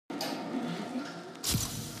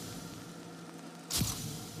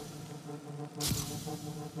I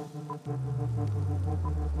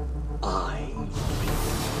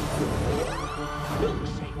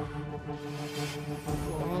milkshake.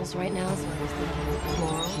 Morals right now is what I was thinking.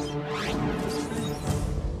 Morals?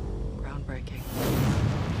 Groundbreaking.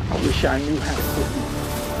 I wish I knew how to cook.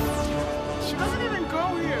 She doesn't even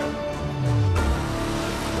go here.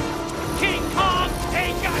 King Kong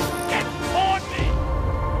ain't got get on me.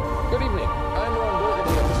 Good evening. I'm Ron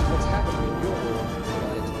Burgundy, and this is what's happening in your world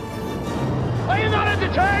tonight. Are you not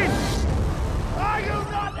entertained? Are you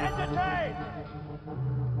not entertained?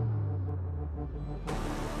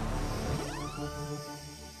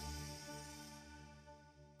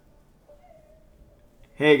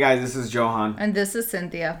 Hey guys, this is Johan. And this is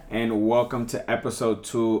Cynthia. And welcome to episode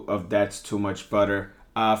 2 of That's Too Much Butter.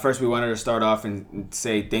 First, we wanted to start off and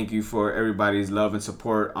say thank you for everybody's love and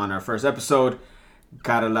support on our first episode.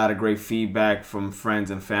 Got a lot of great feedback from friends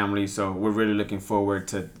and family, so we're really looking forward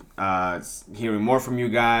to hearing more from you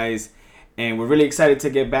guys. And we're really excited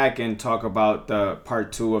to get back and talk about the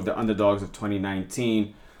part 2 of the Underdogs of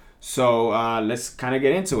 2019. So let's kind of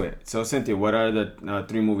get into it. So Cynthia, what are the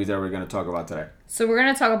 3 movies that we're going to talk about today? So we're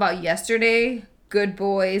going to talk about Yesterday, Good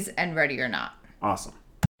Boys, and Ready or Not. Awesome.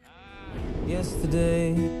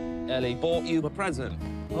 Yesterday, Ellie bought you a present.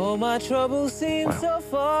 all my troubles seem so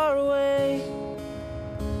far away.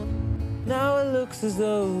 Now it looks as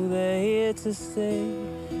though they're here to stay.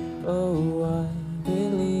 Oh, I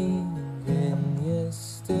believe in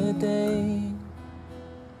yesterday.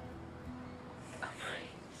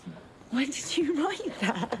 When did you write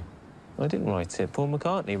that? I didn't write it. Paul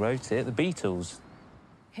McCartney wrote it. The Beatles.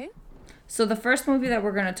 Who? So the first movie that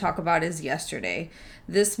we're going to talk about is Yesterday.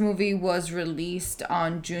 This movie was released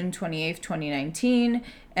on June 28th, 2019,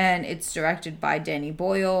 and it's directed by Danny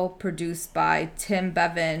Boyle, produced by Tim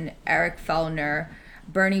Bevan, Eric Fellner,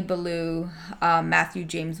 Bernie Ballou, Matthew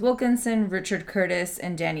James Wilkinson, Richard Curtis,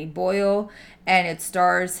 and Danny Boyle. And it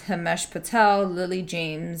stars Himesh Patel, Lily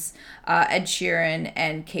James, Ed Sheeran,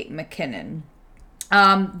 and Kate McKinnon.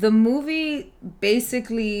 The movie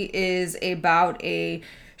basically is about a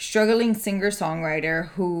struggling singer-songwriter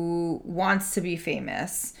who wants to be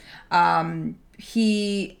famous.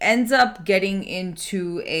 He ends up getting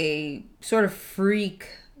into a sort of freak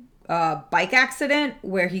bike accident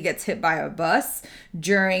where he gets hit by a bus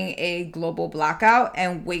during a global blackout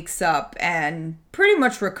and wakes up and pretty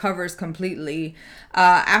much recovers completely.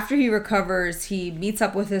 After he recovers, he meets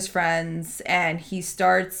up with his friends and he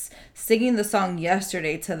starts singing the song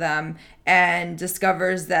Yesterday to them and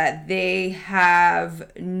discovers that they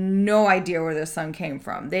have no idea where this song came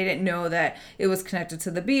from. They didn't know that it was connected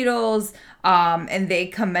to the Beatles, and they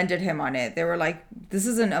commended him on it. They were like, this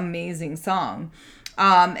is an amazing song.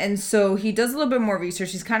 And so he does a little bit more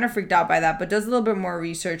research. He's kind of freaked out by that, but does a little bit more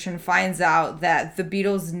research and finds out that the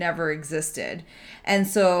Beatles never existed. And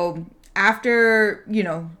so after,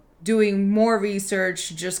 doing more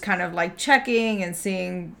research, just kind of like checking and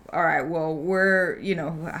seeing, all right, well,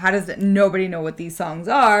 how does nobody know what these songs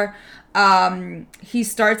are? He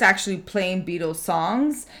starts actually playing Beatles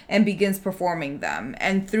songs and begins performing them.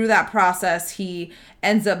 And through that process, he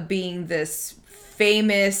ends up being this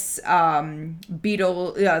famous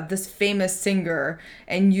this famous singer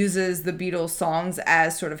and uses the Beatles songs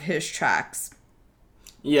as sort of his tracks.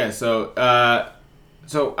 Yeah, so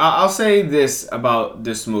I'll say this about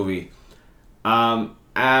this movie. I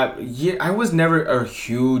was never a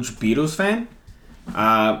huge Beatles fan.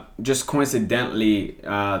 Just coincidentally,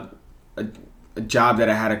 a job that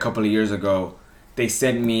I had a couple of years ago, they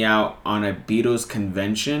sent me out on a Beatles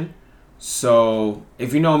convention. So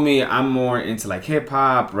if you know me, I'm more into like hip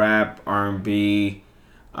hop, rap, R&B,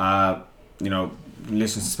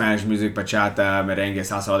 listen to Spanish music, bachata, merengue,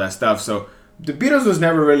 salsa, all that stuff. So the Beatles was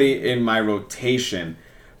never really in my rotation.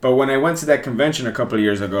 But when I went to that convention a couple of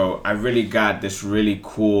years ago, I really got this really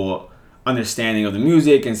cool understanding of the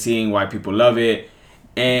music and seeing why people love it.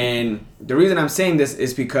 And the reason I'm saying this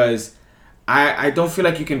is because I don't feel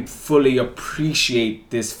like you can fully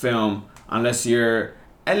appreciate this film unless you're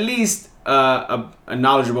at least a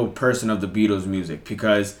knowledgeable person of the Beatles music.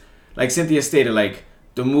 Because like Cynthia stated, like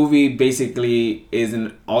the movie basically is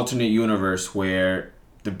an alternate universe where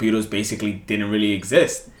the Beatles basically didn't really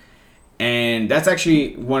exist. And that's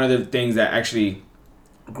actually one of the things that actually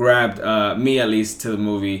grabbed me, at least, to the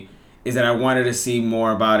movie, is that I wanted to see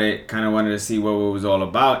more about it, kind of wanted to see what it was all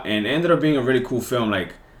about, and it ended up being a really cool film.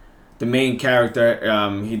 Like, the main character,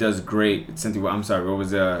 he does great. Cynthia, I'm sorry, what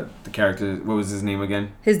was the character, what was his name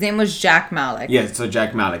again? His name was Jack Malik. Yeah, so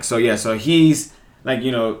Jack Malik. So he's, like,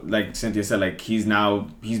 like Cynthia said, like, he's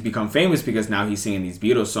become famous because now he's singing these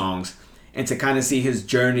Beatles songs. And to kind of see his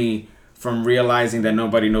journey from realizing that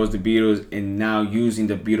nobody knows the Beatles and now using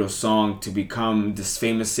the Beatles song to become this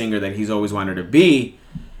famous singer that he's always wanted to be.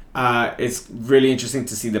 It's really interesting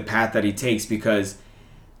to see the path that he takes, because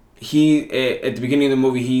he, at the beginning of the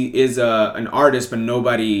movie, he is an artist, but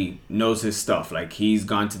nobody knows his stuff. Like, he's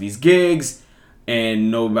gone to these gigs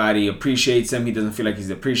and nobody appreciates him. He doesn't feel like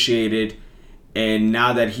he's appreciated. And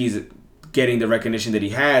now that he's getting the recognition that he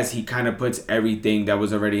has, he kind of puts everything that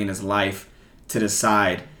was already in his life to the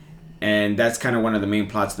side. And that's kind of one of the main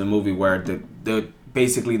plots of the movie, where the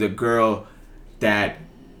basically the girl that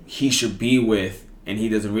he should be with, and he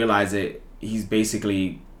doesn't realize it, he's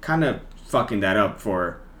basically kind of fucking that up,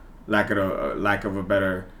 for lack of a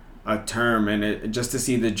better term. And just to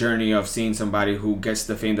see the journey of seeing somebody who gets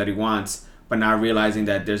the fame that he wants, but not realizing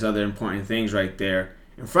that there's other important things right there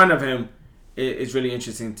in front of him, it's really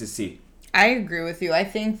interesting to see. I agree with you. I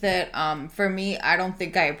think that for me, I don't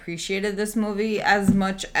think I appreciated this movie as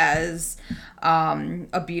much as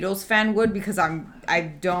a Beatles fan would, because I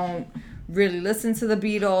don't really listen to the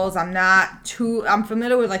Beatles. I'm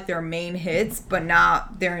familiar with like their main hits, but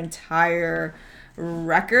not their entire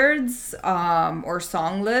records or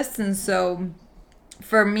song lists. And so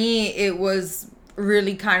for me, it was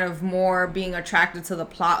really kind of more being attracted to the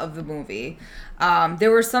plot of the movie.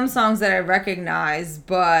 There were some songs that I recognized,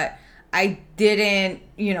 but I didn't,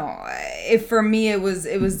 for me, it was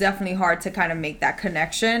definitely hard to kind of make that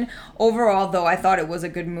connection. Overall, though, I thought it was a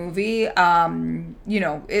good movie.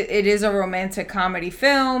 It is a romantic comedy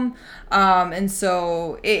film. And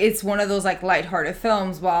so it's one of those like lighthearted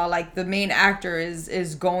films, while like the main actor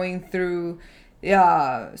is going through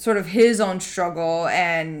sort of his own struggle,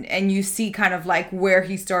 and you see kind of like where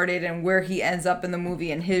he started and where he ends up in the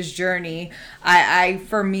movie and his journey.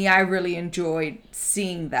 For me, I really enjoyed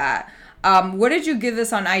seeing that. What did you give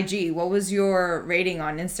this on IG? What was your rating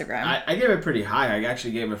on Instagram? I gave it pretty high. I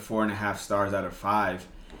actually gave it 4.5 stars out of 5.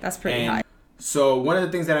 That's pretty high. So one of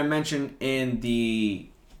the things that I mentioned in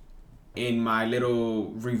my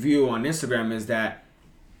little review on Instagram is that,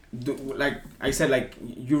 like I said, like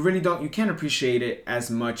you can't appreciate it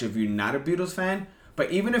as much if you're not a Beatles fan.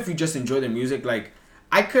 But even if you just enjoy their music, like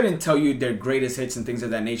I couldn't tell you their greatest hits and things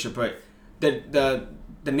of that nature, but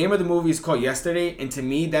the name of the movie is called Yesterday, and to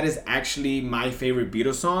me, that is actually my favorite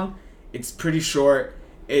Beatles song. It's pretty short.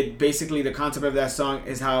 It basically, the concept of that song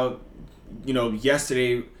is how,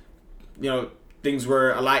 yesterday, things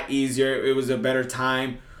were a lot easier. It was a better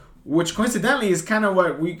time, which coincidentally is kind of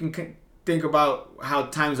what we can think about how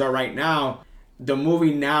times are right now. The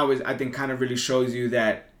movie now is, I think, kind of really shows you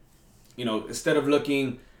that, instead of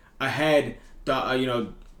looking ahead,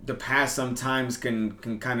 the past sometimes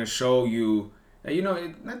can kind of show you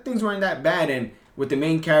that things weren't that bad. And with the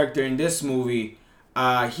main character in this movie,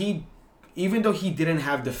 even though he didn't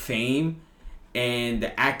have the fame and the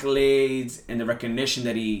accolades and the recognition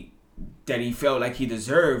that he felt like he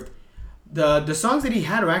deserved, the songs that he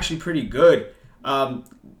had are actually pretty good.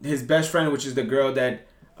 His best friend, which is the girl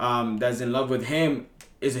that's in love with him,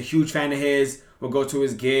 is a huge fan of his, will go to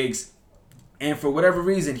his gigs, and for whatever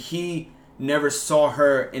reason, he never saw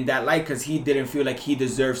her in that light, because he didn't feel like he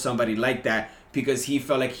deserved somebody like that, because he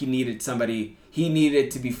felt like he needed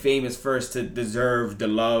to be famous first to deserve the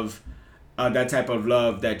love, that type of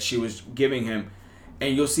love that she was giving him.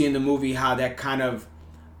 And you'll see in the movie how that kind of,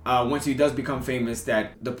 once he does become famous,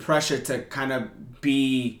 that the pressure to kind of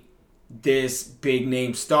be this big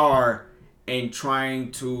name star and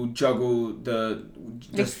trying to juggle the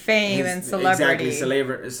fame and celebrity.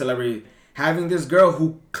 Exactly, celebrity. Having this girl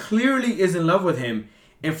who clearly is in love with him,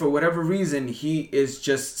 and for whatever reason, he is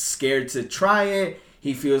just scared to try it.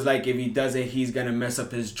 He feels like if he does it, he's going to mess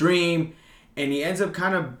up his dream. And he ends up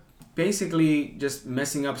kind of basically just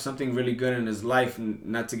messing up something really good in his life.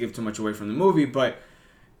 Not to give too much away from the movie, but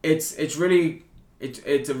it's a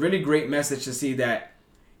really great message to see that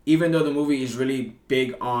even though the movie is really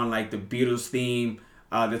big on like the Beatles theme,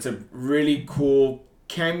 that's a really cool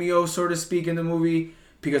cameo, so to speak, in the movie.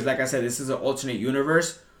 Because like I said, this is an alternate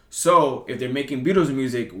universe. So if they're making Beatles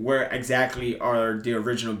music, where exactly are the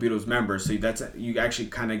original Beatles members? So you actually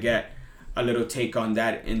kind of get a little take on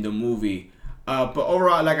that in the movie. But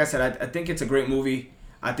overall, like I said, I think it's a great movie.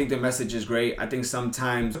 I think the message is great. I think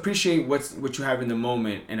sometimes appreciate what you have in the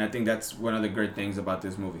moment, and I think that's one of the great things about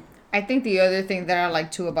this movie. I think the other thing that I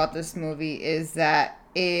like too about this movie is that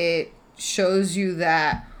it shows you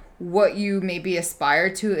that what you maybe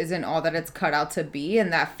aspire to isn't all that it's cut out to be,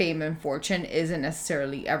 and that fame and fortune isn't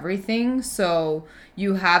necessarily everything. So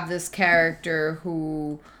you have this character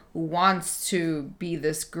who wants to be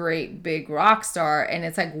this great big rock star, and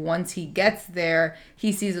it's like once he gets there,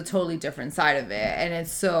 he sees a totally different side of it. And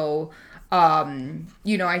it's so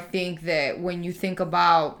You know, I think that when you think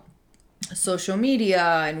about social media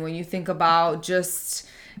and when you think about just,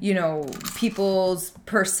 you know, people's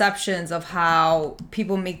perceptions of how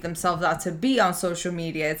people make themselves out to be on social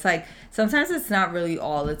media, it's like sometimes it's not really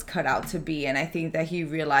all it's cut out to be. And I think that he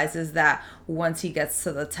realizes that once he gets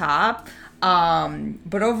to the top.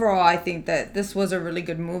 But overall, I think that this was a really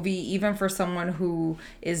good movie, even for someone who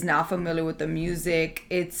is not familiar with the music.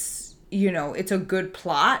 It's, you know, it's a good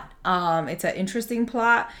plot. It's an interesting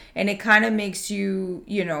plot, and it kind of makes you,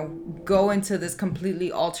 you know, go into this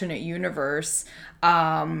completely alternate universe.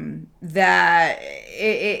 That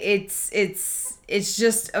it's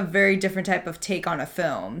just a very different type of take on a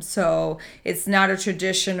film. So it's not a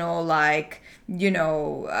traditional, like, you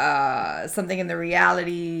know, something in the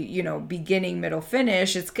reality, you know, beginning, middle,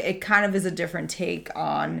 finish. It kind of is a different take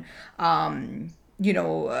on, you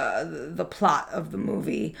know, the plot of the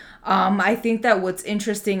movie. I think that what's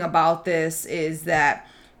interesting about this is that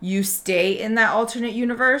you stay in that alternate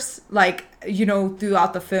universe, like, you know,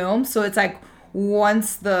 throughout the film. So it's like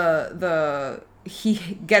once he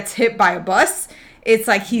gets hit by a bus, it's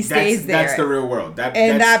like he stays there. That's the real world.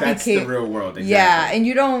 That's the real world. Exactly. Yeah, and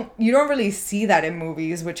you don't really see that in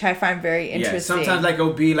movies, which I find very interesting. Yeah, sometimes like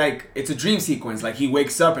it'll be like it's a dream sequence. Like he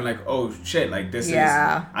wakes up and like, oh shit, like this is.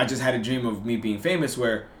 I just had a dream of me being famous.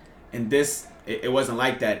 Where in this it wasn't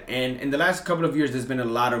like that. And in the last couple of years, there's been a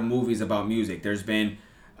lot of movies about music. There's been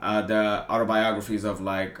the autobiographies of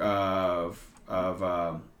like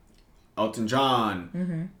Elton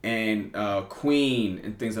John and Queen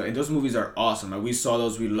and things like that. And those movies are awesome. Like, we saw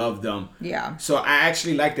those, we loved them. Yeah. So I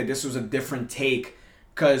actually like that this was a different take,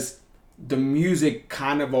 because the music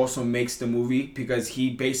kind of also makes the movie, because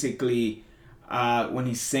he basically when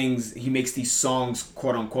he sings, he makes these songs,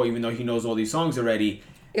 quote unquote, even though he knows all these songs already.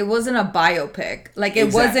 It wasn't a biopic. Like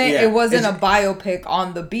it wasn't a biopic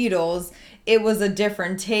on the Beatles. It was a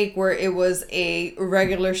different take where it was a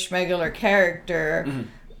regular schmegular character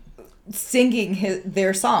singing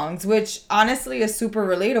their songs, which honestly is super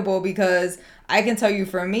relatable, because I can tell you,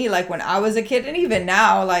 for me, like when I was a kid and even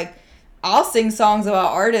now, like I'll sing songs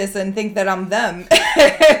about artists and think that I'm them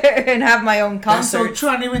and have my own concerts. That's so true.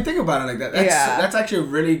 I didn't even think about it like that. That's actually a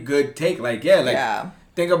really good take. Like,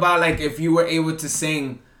 think about like if you were able to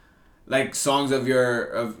sing like songs of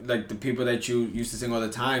like the people that you used to sing all the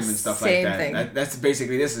time and stuff like that. Thing. That's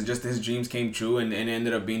basically this. Is just his dreams came true and it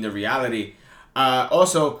ended up being the reality.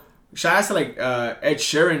 Also, shout out to like Ed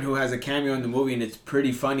Sheeran, who has a cameo in the movie, and it's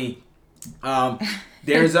pretty funny.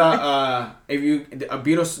 There's a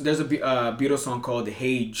Beatles song called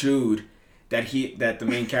 "Hey Jude" that the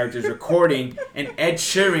main character is recording, and Ed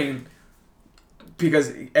Sheeran, because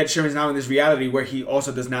Ed Sheeran's now in this reality where he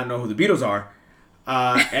also does not know who the Beatles are.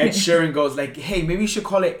 Ed Sheeran goes like, "Hey, maybe you should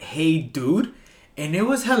call it Hey Dude." And it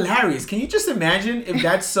was hilarious. Can you just imagine if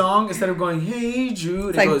that song, instead of going, "Hey Jude,"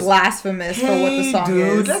 it's like goes, blasphemous for what the song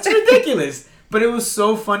is. That's ridiculous. But it was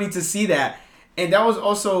so funny to see that. And that was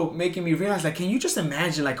also making me realize, like, can you just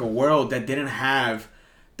imagine like a world that didn't have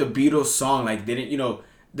the Beatles song, like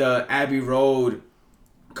the Abbey Road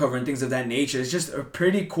cover and things of that nature. It's just a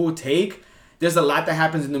pretty cool take. There's a lot that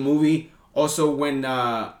happens in the movie. Also, when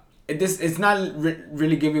it's not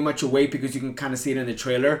really giving much away because you can kind of see it in the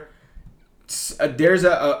trailer. There's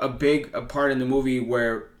a big part in the movie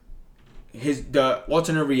where the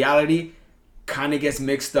alternate reality kind of gets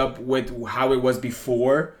mixed up with how it was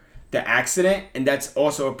before the accident, and that's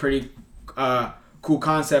also a pretty cool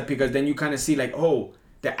concept, because then you kind of see like, oh,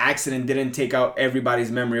 the accident didn't take out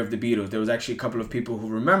everybody's memory of the Beatles. There was actually a couple of people who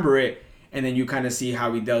remember it, and then you kind of see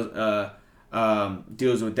how he deals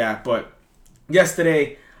with that. But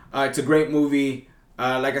Yesterday, it's a great movie.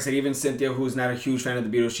 Like I said, even Cynthia, who's not a huge fan of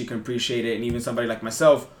the Beatles, she can appreciate it. And even somebody like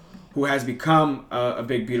myself, who has become a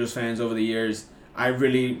big Beatles fan over the years, I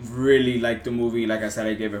really, really like the movie. Like I said,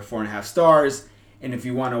 I gave it 4.5 stars. And if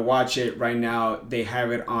you want to watch it right now, they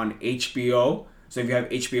have it on HBO. So if you have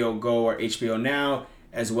HBO Go or HBO Now,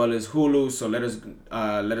 as well as Hulu, so let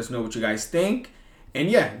us know what you guys think. And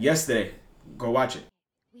yeah, Yesterday, go watch it.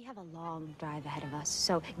 We have a long drive ahead of us,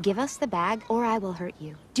 so give us the bag or I will hurt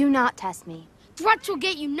you. Do not test me. Threats will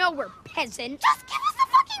get you nowhere, peasant. Just give us the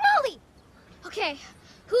fucking Molly! Okay,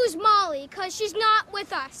 who's Molly? Because she's not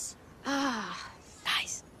with us. Ah,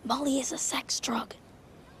 guys, Molly is a sex drug.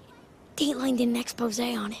 Dateline did an expose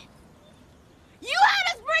on it. You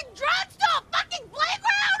had us bring drugs to a fucking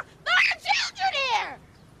playground? There are children here!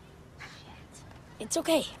 It's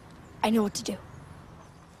okay. I know what to do.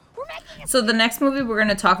 We're So the next movie we're going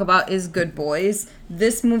to talk about is Good Boys.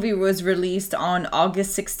 This movie was released on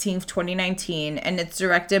August 16th, 2019, and it's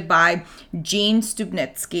directed by Gene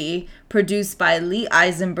Stupnitsky, produced by Lee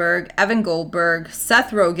Eisenberg, Evan Goldberg,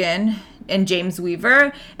 Seth Rogen, and James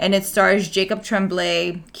Weaver, and it stars Jacob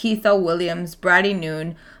Tremblay, Keith L. Williams, Brady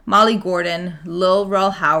Noon, Molly Gordon, Lil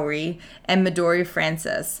Rel Howery, and Midori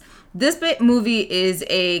Francis. This movie is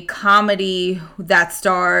a comedy that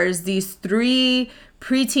stars these three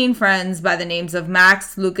preteen friends by the names of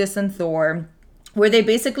Max, Lucas, and Thor, where they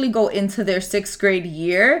basically go into their 6th grade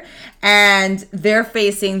year and they're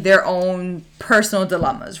facing their own personal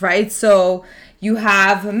dilemmas, right? So you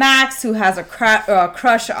have Max, who has a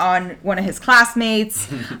crush on one of his classmates.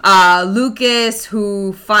 Lucas,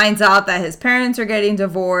 who finds out that his parents are getting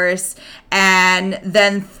divorced. And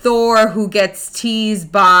then Thor, who gets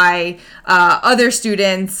teased by other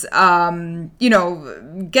students, teased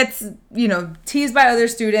by other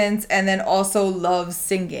students, and then also loves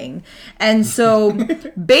singing. And so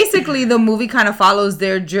basically the movie kind of follows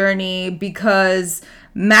their journey because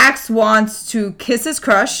Max wants to kiss his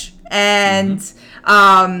crush, and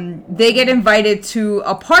they get invited to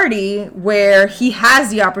a party where he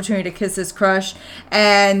has the opportunity to kiss his crush,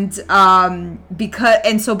 and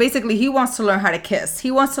so basically he wants to learn how to kiss. He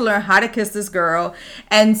wants to learn how to kiss this girl,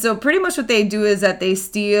 and so pretty much what they do is that they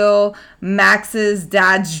steal Max's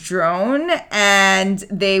dad's drone and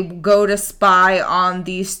they go to spy on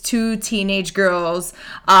these 2 teenage girls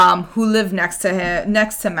who live next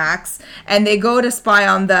to Max, and they go to spy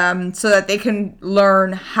on them so that they can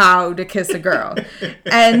learn how to kiss a girl.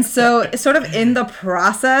 And so sort of in the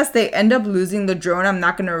process they end up losing the drone. I'm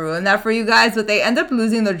not going to ruin that for you guys, but they end up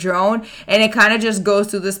losing the drone, and it kind of just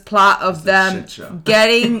goes through this plot of them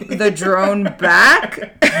getting the drone back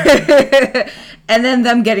and then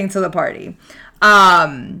them getting to the party.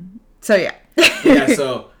 So yeah.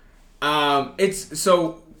 So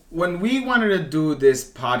when we wanted to do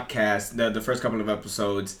this podcast, the first couple of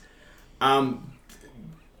episodes,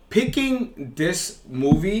 picking this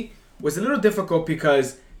movie was a little difficult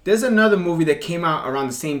because there's another movie that came out around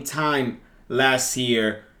the same time last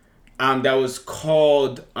year that was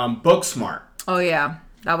called Booksmart. Oh yeah,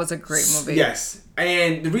 that was a great movie. Yes,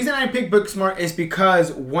 and the reason I picked Booksmart is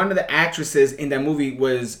because one of the actresses in that movie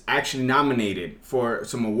was actually nominated for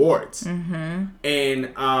some awards. And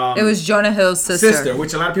it was Jonah Hill's sister,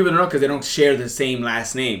 which a lot of people don't know because they don't share the same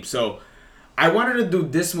last name. So I wanted to do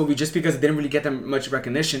this movie just because it didn't really get that much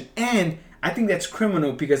recognition, and I think that's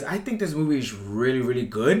criminal because I think this movie is really, really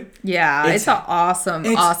good. Yeah, it's an awesome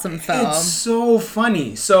film. It's so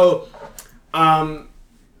funny. So,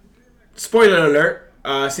 spoiler alert,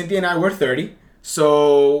 Cynthia and I were 30.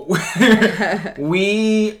 So,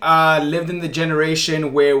 we lived in the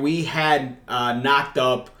generation where we had knocked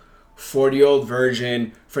up 40-year-old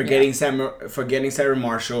virgin, Forgetting Sarah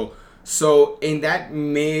Marshall. So, in that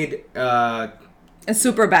made... And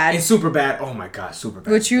Superbad. And Superbad. Oh my God, Superbad.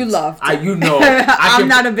 Which you loved. I'm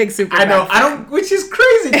not a big Superbad I know. fan. I don't. Which is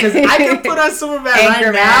crazy because I can put on Superbad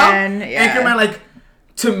right now. Yeah. Anchorman, like,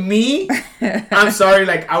 to me, I'm sorry,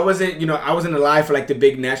 like I wasn't alive for like the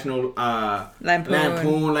big national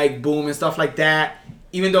Lampoon, like boom and stuff like that.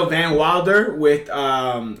 Even though Van Wilder with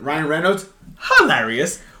Ryan Reynolds,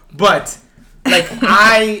 hilarious, but like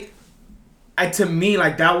to me,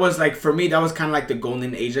 like that was like for me that was kind of like the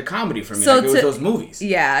golden age of comedy for me. So like, it was those movies.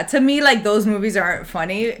 Yeah, to me, like those movies aren't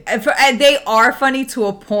funny. They are funny to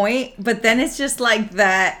a point, but then it's just like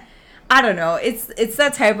that. I don't know. It's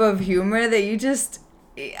that type of humor that you just.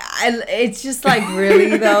 It's just like,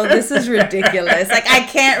 really though, this is ridiculous. Like I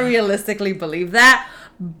can't realistically believe that.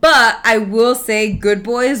 But I will say Good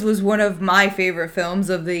Boys was one of my favorite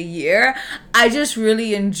films of the year. I just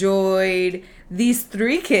really enjoyed these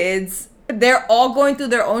 3 kids. They're all going through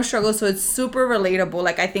their own struggles, so it's super relatable.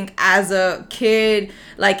 Like I think as a kid,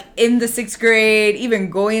 like in the 6th grade, even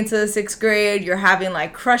going into the 6th grade, you're having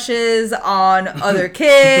like crushes on other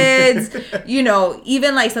kids,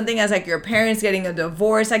 even like something as like your parents getting a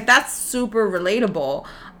divorce, like that's super relatable.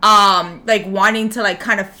 Like wanting to like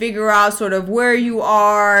kind of figure out sort of where you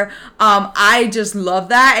are. I just love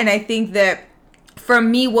that, and I think that for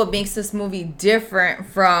me, what makes this movie different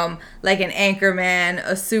from like an Anchorman,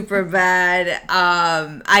 a Superbad,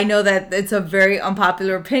 I know that it's a very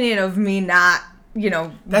unpopular opinion of me not,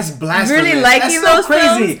 that's blasphemous. Really liking that's so those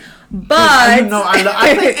crazy. films. But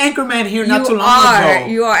I played Anchorman here not too long ago.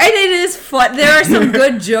 You are, and it is fun. There are some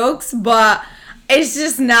good jokes, but it's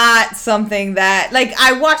just not something that, like,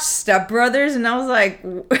 I watched Step Brothers and I was like,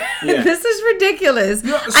 this is ridiculous.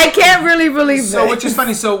 I can't really believe So, it. which is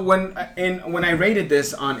funny. So when I rated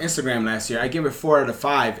this on Instagram last year, I gave it 4 out of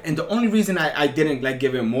 5, and the only reason I didn't like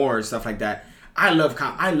give it more or stuff like that, I love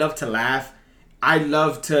to laugh. I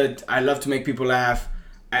love to make people laugh.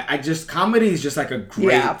 I just, comedy is just like a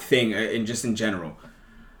great thing, in general.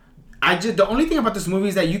 The only thing about this movie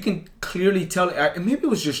is that you can clearly tell, maybe it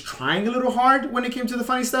was just trying a little hard when it came to the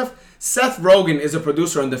funny stuff. Seth Rogen is a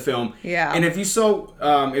producer on the film. Yeah. And if you saw,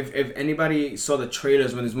 if anybody saw the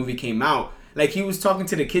trailers when this movie came out, like, he was talking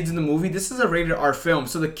to the kids in the movie. This is a rated R film.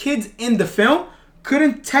 So the kids in the film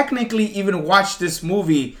couldn't technically even watch this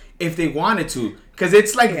movie if they wanted to. Because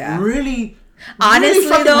it's like really... Honestly,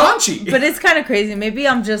 really though, raunchy. but it's kind of crazy. Maybe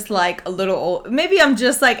I'm just like a little old. Maybe I'm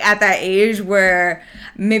just like at that age where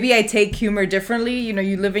maybe I take humor differently. You know,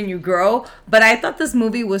 you live and you grow. But I thought this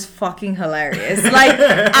movie was fucking hilarious. Like,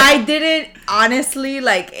 I didn't, honestly,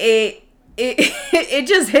 like, it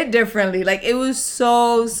just hit differently. Like, it was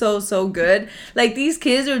so good. Like, these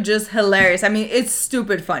kids are just hilarious. I mean, it's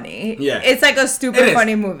stupid funny. Yeah, it's like a stupid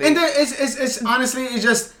funny movie. And it's honestly,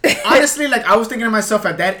 honestly, like, I was thinking to myself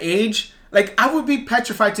at that age. Like, I would be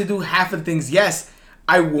petrified to do half of the things. Yes,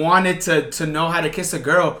 I wanted to know how to kiss a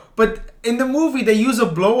girl. But in the movie, they use a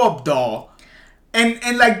blow-up doll. And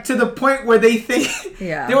like, to the point where they think...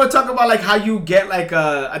 They would talk about, like, how you get, like,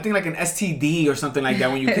 I think, like, an STD or something like that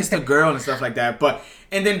when you kiss a girl and stuff like that. But...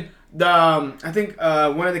 And then, I think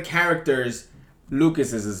one of the characters,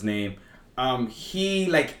 Lucas is his name, he,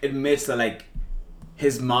 like, admits that, like,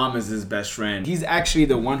 his mom is his best friend. He's actually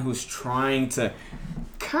the one who's trying to...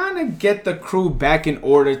 kind of get the crew back in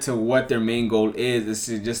order to what their main goal is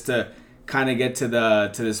to just to kind of get to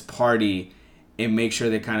this party and make sure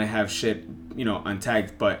they kind of have shit, you know,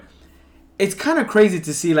 untagged. But it's kind of crazy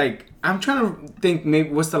to see, like, I'm trying to think,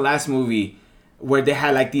 maybe what's the last movie where they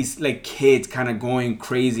had like these like kids kind of going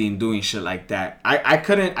crazy and doing shit like that. I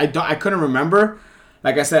couldn't remember.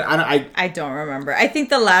 Like I said, I don't remember. I think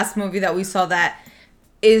the last movie that we saw that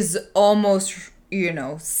is almost, you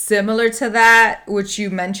know, similar to that, which you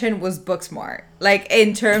mentioned, was Booksmart. Like,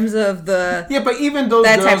 in terms of the but even those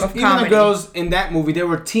girls, even the girls in that movie, they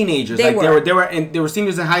were teenagers. They were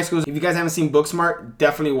seniors in high school. If you guys haven't seen Booksmart,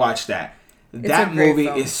 definitely watch that. That movie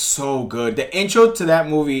is so good. The intro to that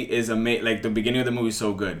movie is amazing. Like, the beginning of the movie is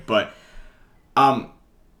so good. But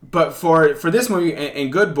for this movie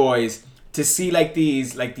and Good Boys, to see like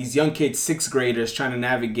these young kids, 6th graders, trying to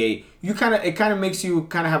navigate, it kind of makes you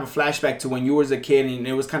kind of have a flashback to when you was a kid and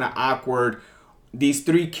it was kind of awkward. These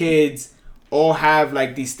 3 kids all have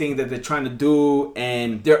like these things that they're trying to do,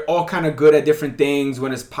 and they're all kind of good at different things.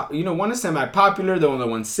 When it's one is semi-popular, the other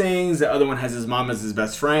one sings, the other one has his mom as his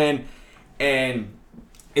best friend, and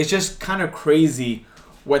it's just kind of crazy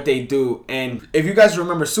what they do. And if you guys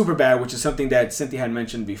remember Superbad, which is something that Cynthia had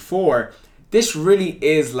mentioned before, this really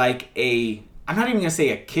is like I'm not even going to say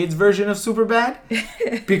a kid's version of Superbad,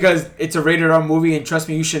 because it's a rated R movie, and trust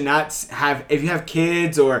me, you should not have, if you have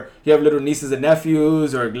kids or you have little nieces and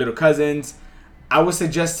nephews or little cousins, I would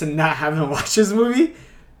suggest to not have them watch this movie.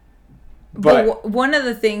 But one of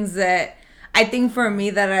the things that I think for me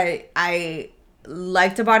that I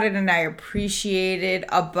liked about it and I appreciated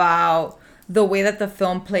about the way that the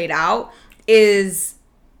film played out is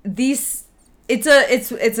these...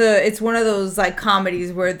 It's one of those like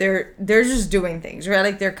comedies where they're just doing things, right?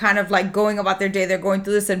 Like, they're kind of like going about their day. They're going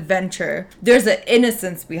through this adventure. There's an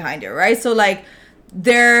innocence behind it, right? So like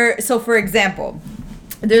for example,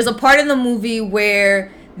 there's a part in the movie where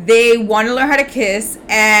they want to learn how to kiss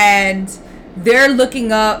and they're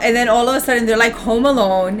looking up, and then all of a sudden they're like home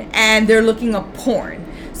alone and they're looking up porn.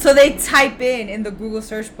 So they type in the Google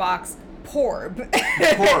search box porb.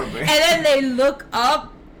 And then they look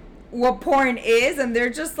up what porn is, and they're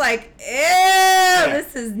just like, ew,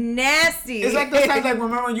 this is nasty. It's like those times, like,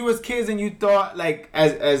 remember when you was kids and you thought, like,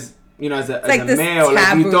 as you know, as a like male,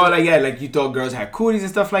 like, you thought, like, like, you thought girls had cooties and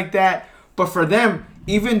stuff like that. But for them,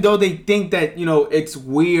 even though they think that, you know, it's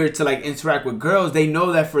weird to, like, interact with girls, they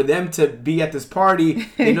know that for them to be at this party,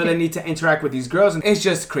 they know they need to interact with these girls, and it's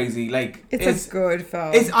just crazy. Like, it's a good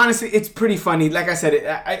film. It's honestly, it's pretty funny. Like I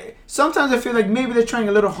said, sometimes I feel like maybe they're trying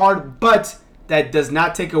a little hard, but that does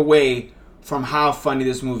not take away from how funny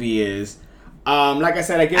this movie is. Like I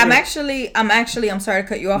said, I'm sorry to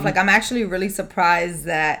cut you off. Mm-hmm. Like, I'm actually really surprised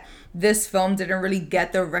that this film didn't really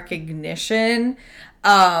get the recognition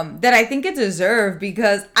that I think it deserved,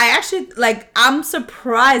 because I'm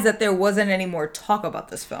surprised that there wasn't any more talk about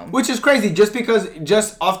this film. Which is crazy, just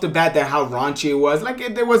off the bat, that how raunchy it was.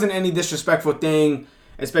 Like, there wasn't any disrespectful thing,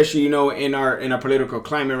 especially, you know, in our political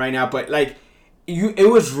climate right now. But like, it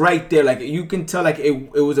was right there. Like, you can tell, like,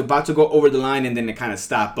 it was about to go over the line, and then it kind of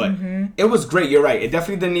stopped. But it was great. You're right. It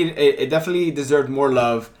definitely deserved more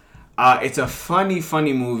love. It's a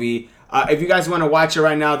funny movie. If you guys want to watch it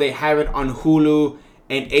right now, they have it on Hulu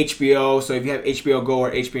and HBO. So if you have HBO Go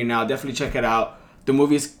or HBO Now, definitely check it out. The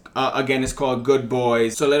movie is, again, it's called Good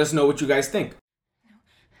Boys. So let us know what you guys think.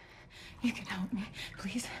 You can help me,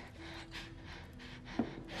 please.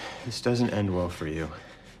 This doesn't end well for you.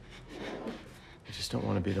 I just don't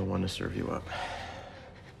want to be the one to serve you up.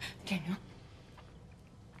 Daniel,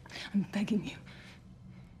 I'm begging you.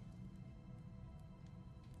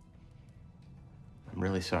 I'm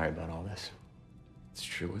really sorry about all this. It's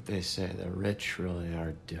true what they say. The rich really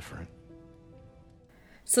are different.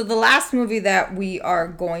 So the last movie that we are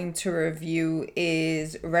going to review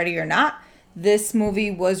is Ready or Not. This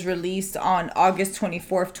movie was released on August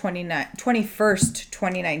 21st,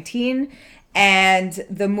 2019. And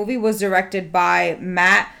the movie was directed by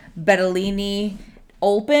Matt Bettolini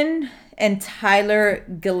Olpin and Tyler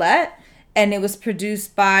Gillette. And it was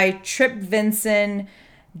produced by Trip Vinson,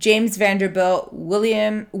 James Vanderbilt,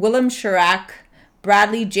 William Chirac,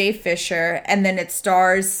 Bradley J. Fisher. And then it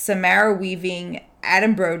stars Samara Weaving,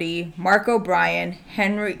 Adam Brody, Mark O'Brien,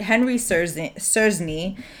 Henry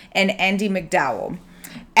Sersney, and Andy McDowell.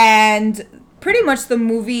 And pretty much the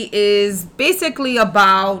movie is basically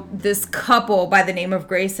about this couple by the name of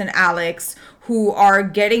Grace and Alex who are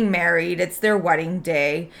getting married. It's their wedding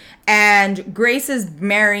day. And Grace is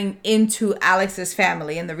marrying into Alex's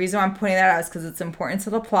family. And the reason why I'm pointing that out is because it's important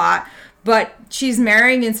to the plot. But she's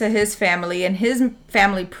marrying into his family, and his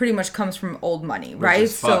family pretty much comes from old money, right?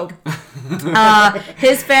 So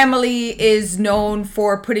his family is known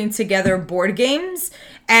for putting together board games.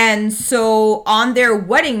 And so on their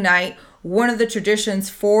wedding night, one of the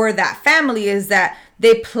traditions for that family is that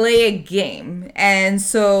they play a game. And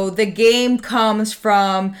so the game comes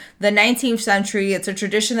from the 19th century. It's a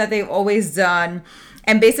tradition that they've always done.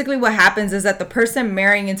 And basically what happens is that the person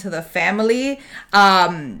marrying into the family,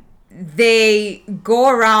 they go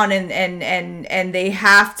around and they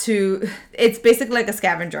have to, it's basically like a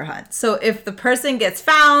scavenger hunt. So if the person gets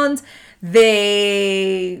found,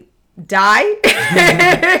 they die.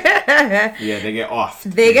 Yeah, they get offed.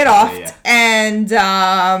 They get offed. Yeah. And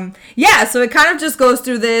so it kind of just goes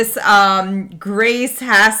through this. Grace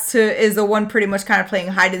is the one pretty much kind of playing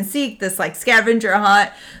hide and seek, this like scavenger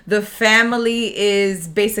hunt. The family is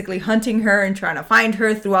basically hunting her and trying to find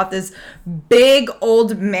her throughout this big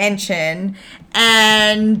old mansion.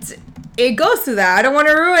 And it goes through that. I don't want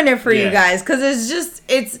to ruin it for you guys because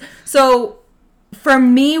for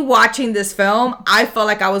me, watching this film, I felt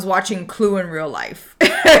like I was watching Clue in real life.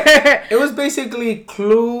 It was basically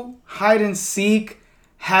Clue, hide and seek,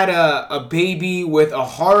 had a baby with a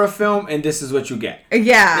horror film, and this is what you get.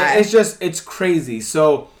 Yeah. It's crazy.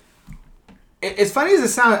 So, it's funny as it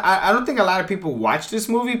sounds, I don't think a lot of people watch this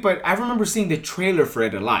movie, but I remember seeing the trailer for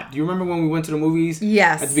it a lot. Do you remember when we went to the movies?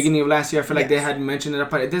 Yes. At the beginning of last year, I feel like they hadn't mentioned it,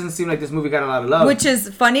 but it doesn't seem like this movie got a lot of love. Which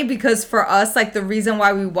is funny because for us, like the reason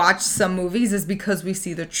why we watch some movies is because we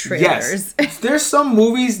see the trailers. Yes. There's some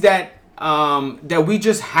movies that we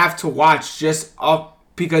just have to watch just up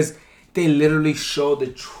because they literally show the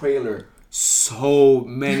trailer so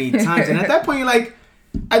many times. And at that point, you're like,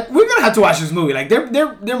 we're gonna have to watch this movie. Like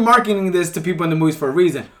they're marketing this to people in the movies for a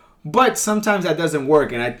reason, but sometimes that doesn't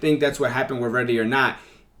work, and I think that's what happened with Ready or Not.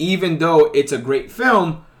 Even though it's a great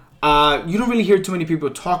film, you don't really hear too many people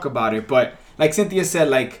talk about it. But like Cynthia said,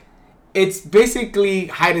 like it's basically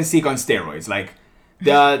hide and seek on steroids. Like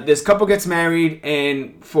this couple gets married,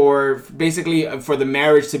 and for the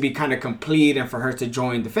marriage to be kind of complete and for her to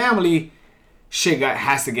join the family, shit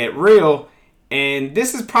has to get real. And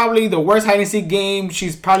this is probably the worst hide and seek game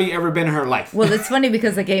she's probably ever been in her life. Well, it's funny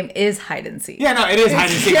because the game is hide and seek. Yeah, no, it is hide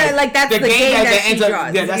and seek. Yeah, like that's the game that she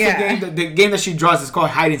draws. Yeah, that's the game that she draws is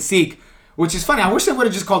called hide and seek, which is funny. I wish they would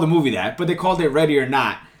have just called the movie that, but they called it Ready or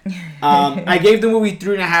Not. I gave the movie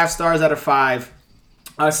 3.5 stars out of 5.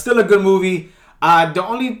 Still a good movie. The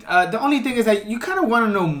only thing is that you kind of want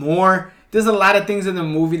to know more. There's a lot of things in the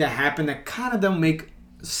movie that happen that kind of don't make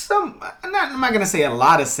some. I'm not gonna say a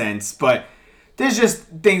lot of sense, but there's just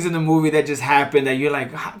things in the movie that just happen that you're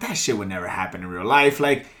like, that shit would never happen in real life.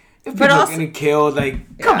 Like, if people are getting killed,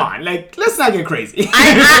 like, come on, like, let's not get crazy.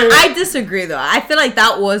 I disagree, though. I feel like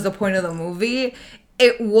that was the point of the movie.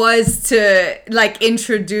 It was to, like,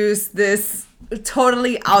 introduce this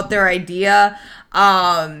totally out there idea.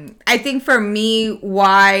 I think for me,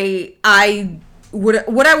 what I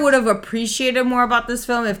would have appreciated more about this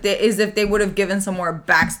film if they would have given some more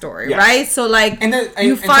backstory, right? So like,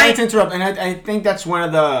 sorry to interrupt, and I think that's one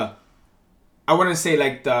of I wouldn't say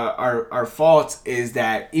like our fault is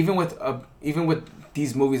that even with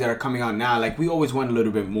these movies that are coming out now, like we always want a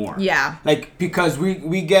little bit more. Yeah. Like because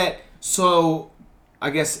we get so, I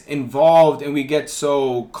guess, involved and we get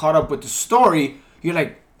so caught up with the story. You're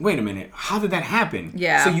like, wait a minute, how did that happen?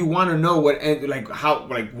 Yeah. So you want to know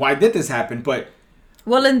why did this happen? But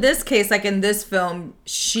well, in this case, like in this film,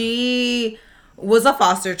 she was a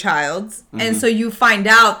foster child, and so you find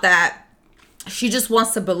out that she just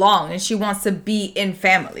wants to belong and she wants to be in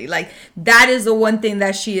family. Like that is the one thing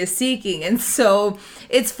that she is seeking. And so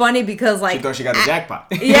it's funny because like she thought she got the jackpot.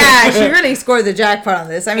 Yeah, she really scored the jackpot on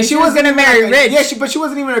this. I mean, she was gonna marry rich. Yeah, but she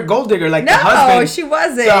wasn't even a gold digger. Like no, the husband, she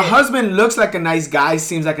wasn't. The husband looks like a nice guy,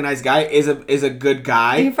 seems like a nice guy, is a good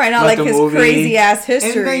guy. You find out like his crazy ass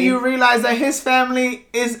history, and then you realize that his family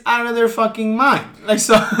is out of their fucking mind. Like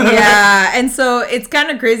so. Yeah, and so it's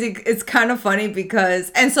kind of crazy. It's kind of funny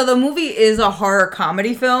because, and so the movie is a horror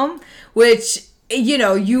comedy film, which, you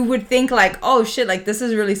know, you would think like, oh shit, like this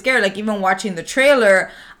is really scary. Like even watching the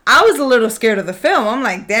trailer, I was a little scared of the film. I'm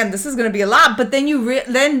like, damn, this is gonna be a lot. But then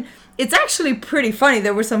then it's actually pretty funny.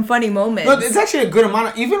 There were some funny moments. No, it's actually a good amount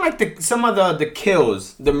of, even like some of the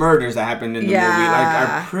kills, the murders that happened in the movie, like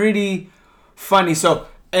are pretty funny. So,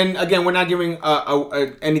 and again, we're not giving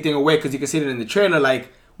anything away because you can see it in the trailer.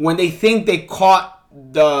 Like when they think they caught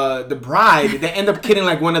the bride, they end up killing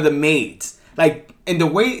like one of the maids. Like, and the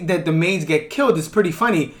way that the maids get killed is pretty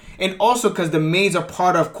funny. And also because the maids are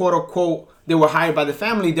part of, quote unquote, they were hired by the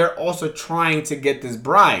family, they're also trying to get this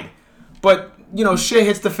bride. But, you know, shit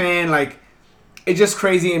hits the fan. Like, it's just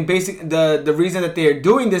crazy. And basically, the reason that they're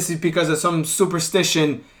doing this is because of some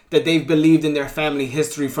superstition that they've believed in their family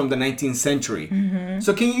history from the 19th century. Mm-hmm.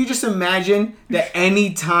 So can you just imagine that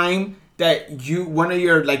any time that one of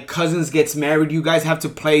your, like, cousins gets married, you guys have to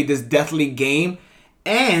play this deathly game?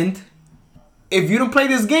 And if you don't play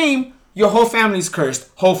this game, your whole family's cursed.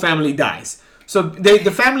 Whole family dies. So the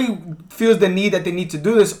family feels the need that they need to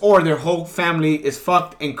do this, or their whole family is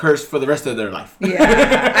fucked and cursed for the rest of their life.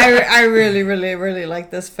 Yeah, I really, really, really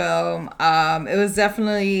like this film. It was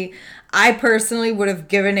definitely, I personally would have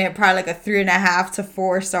given it probably like a 3.5 to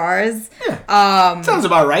 4 stars. Yeah. Sounds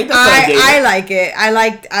about right. That's I like it. I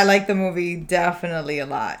like the movie definitely a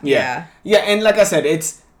lot. Yeah. Yeah, and like I said,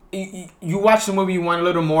 it's you watch the movie, you want a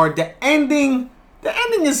little more. The ending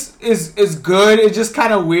is good. It's just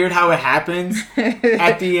kind of weird how it happens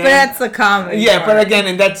at the end. But that's the comedy. Yeah, part. but again,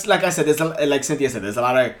 and that's like I said, like Cynthia said, there's a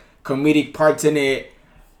lot of comedic parts in it.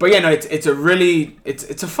 But yeah, no, it's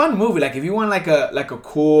a fun movie. Like if you want like a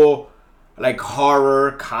cool like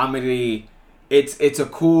horror comedy, it's a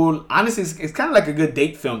cool. Honestly, it's kind of like a good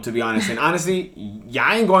date film, to be honest. And honestly,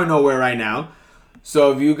 I ain't going nowhere right now.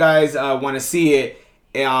 So if you guys want to see it.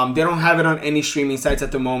 They don't have it on any streaming sites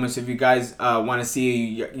at the moment. So if you guys want to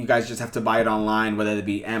see it, you guys just have to buy it online, whether it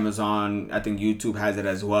be Amazon. I think YouTube has it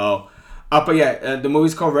as well. But yeah, the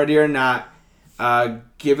movie's called Ready or Not.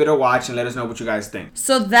 Give it a watch and let us know what you guys think.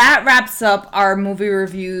 So that wraps up our movie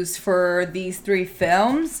reviews for these 3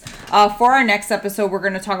 films. For our next episode, we're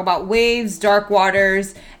going to talk about Waves, Dark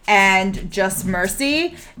Waters, and Just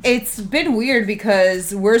Mercy. It's been weird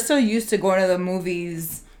because we're so used to going to the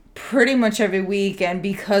movies pretty much every week, and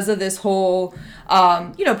because of this whole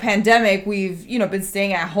pandemic, we've been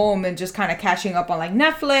staying at home and just kind of catching up on like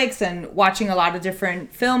Netflix and watching a lot of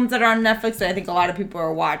different films that are on Netflix that I think a lot of people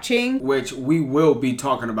are watching, which we will be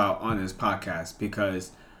talking about on this podcast.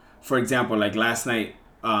 Because for example, like last night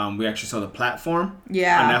we actually saw The Platform on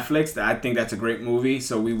Netflix. I think that's a great movie,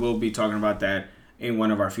 so we will be talking about that in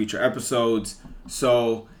one of our future episodes.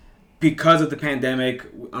 So because of the pandemic,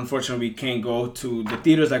 unfortunately, we can't go to the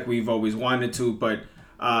theaters like we've always wanted to. But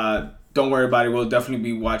don't worry about it. We'll definitely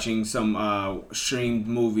be watching some streamed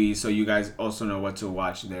movies, so you guys also know what to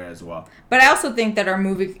watch there as well. But I also think that our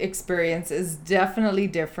movie experience is definitely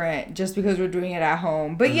different just because we're doing it at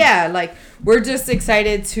home. But yeah, like we're just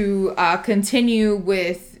excited to continue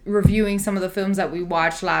with reviewing some of the films that we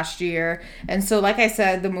watched last year. And so like I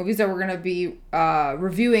said, the movies that we're going to be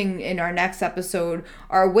reviewing in our next episode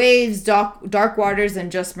are Waves, Dark Waters,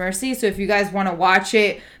 and Just Mercy. So if you guys want to watch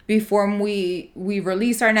it before we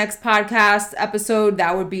release our next podcast episode,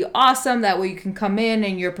 that would be awesome. That way you can come in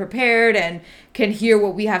and you're prepared and can hear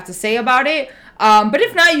what we have to say about it. But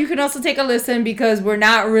if not, you can also take a listen because we're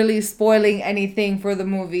not really spoiling anything for the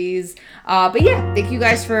movies. But yeah, thank you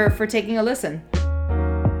guys for taking a listen.